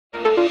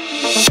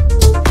This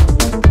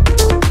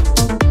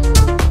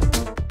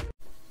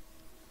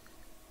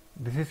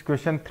is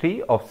question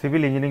 3 of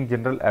Civil Engineering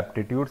General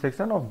Aptitude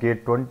section of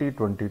GATE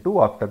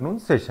 2022 afternoon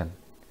session.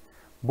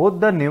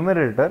 Both the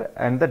numerator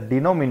and the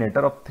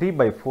denominator of 3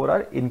 by 4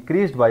 are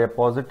increased by a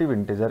positive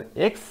integer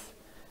x,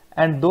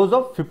 and those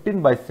of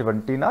 15 by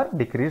 17 are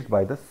decreased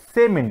by the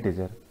same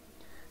integer.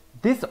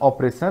 This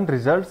operation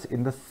results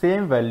in the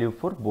same value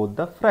for both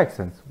the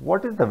fractions.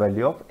 What is the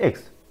value of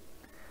x?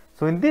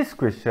 So in this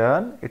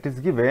question, it is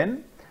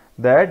given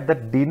that the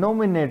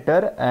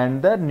denominator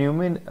and the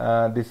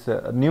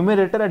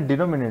numerator and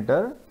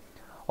denominator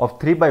of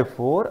 3 by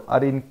 4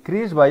 are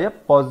increased by a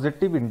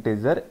positive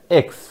integer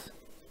x,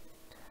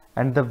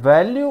 and the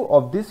value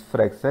of this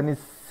fraction is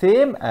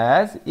same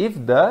as if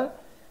the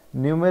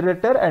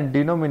numerator and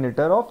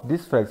denominator of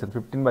this fraction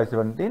 15 by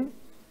 17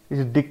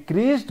 is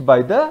decreased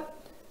by the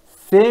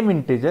same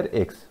integer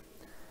x.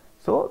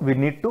 So we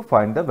need to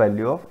find the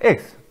value of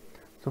x.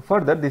 So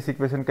further, this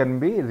equation can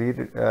be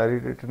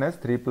rewritten as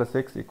 3 plus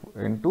x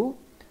into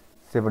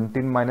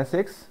 17 minus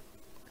x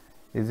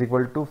is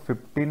equal to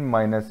 15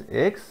 minus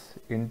x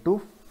into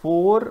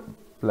 4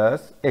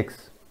 plus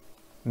x.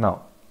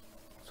 Now,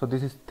 so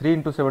this is 3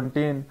 into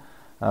 17,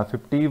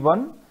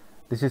 51.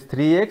 This is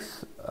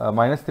 3x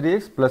minus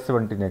 3x plus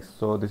 17x.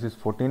 So this is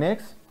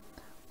 14x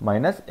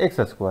minus x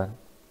square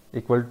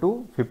equal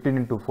to 15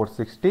 into 4,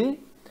 60.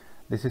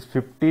 This is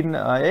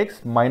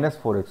 15x minus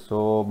 4x.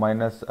 So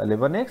minus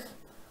 11x.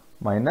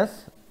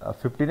 Minus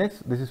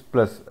 15x, this is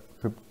plus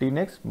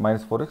 15x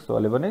minus 4x, so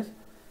 11x,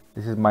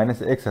 this is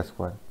minus x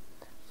square.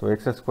 So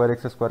x square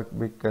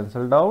be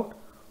cancelled out,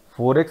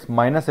 4x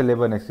minus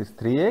 11x is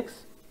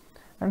 3x,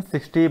 and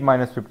 60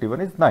 minus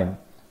 51 is 9.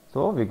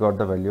 So we got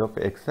the value of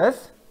x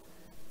as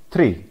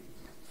 3.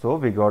 So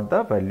we got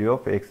the value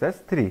of x as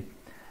 3.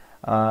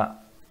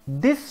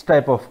 This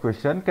type of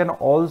question can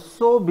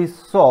also be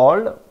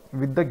solved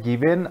with the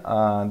given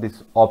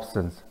these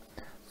options.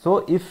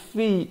 So if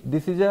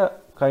this is a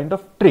kind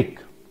of trick.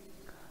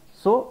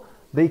 So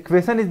the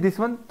equation is this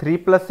one, 3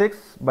 plus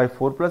x by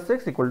 4 plus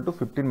x equal to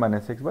 15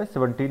 minus x by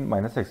 17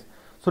 minus x.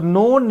 So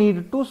no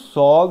need to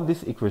solve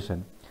this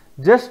equation.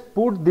 Just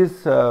put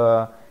this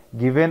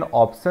given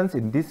options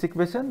in this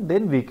equation,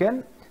 then we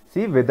can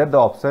see whether the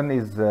option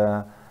is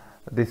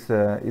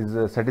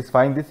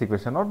satisfying this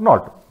equation or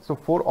not. So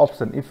for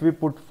option, if we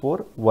put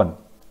 4, 1.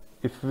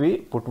 If we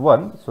put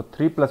 1, so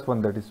 3 plus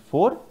 1, that is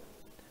 4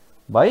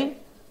 by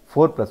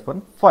 4 plus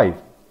 1,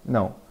 5.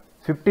 Now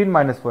 15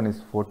 minus 1 is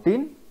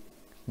 14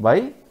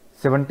 by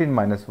 17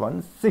 minus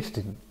 1,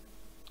 16.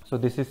 So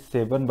this is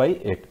 7 by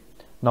 8.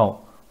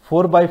 Now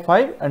 4 by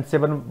 5 and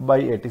 7 by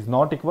 8 is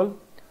not equal.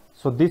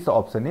 So this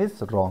option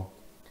is wrong.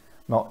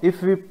 Now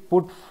if we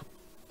put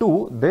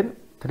 2, then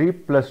 3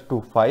 plus 2,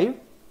 5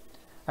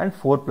 and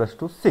 4 plus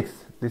 2,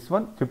 6. This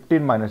one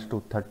 15 minus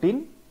 2,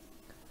 13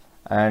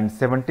 and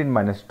 17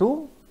 minus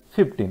 2,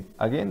 15.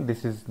 Again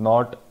this is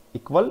not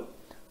equal.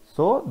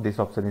 So this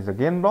option is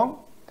again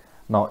wrong.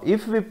 Now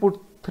if we put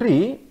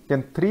 3,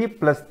 then 3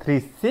 plus 3,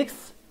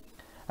 6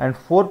 and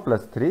 4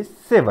 plus 3,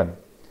 7,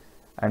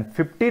 and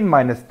 15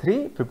 minus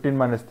 3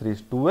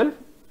 is 12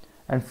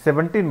 and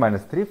 17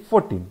 minus 3,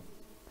 14.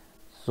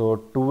 So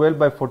 12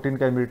 by 14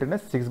 can be written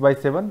as 6 by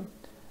 7.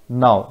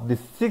 Now this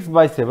 6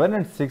 by 7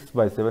 and 6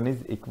 by 7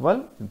 is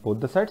equal in both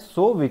the sides.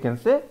 So we can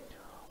say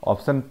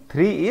option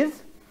 3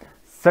 is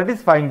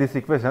satisfying this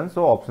equation.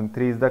 So option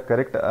 3 is the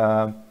correct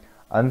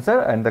answer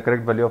and the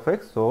correct value of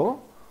x.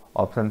 So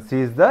option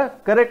C is the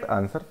correct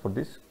answer for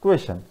this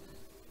question.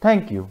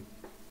 Thank you.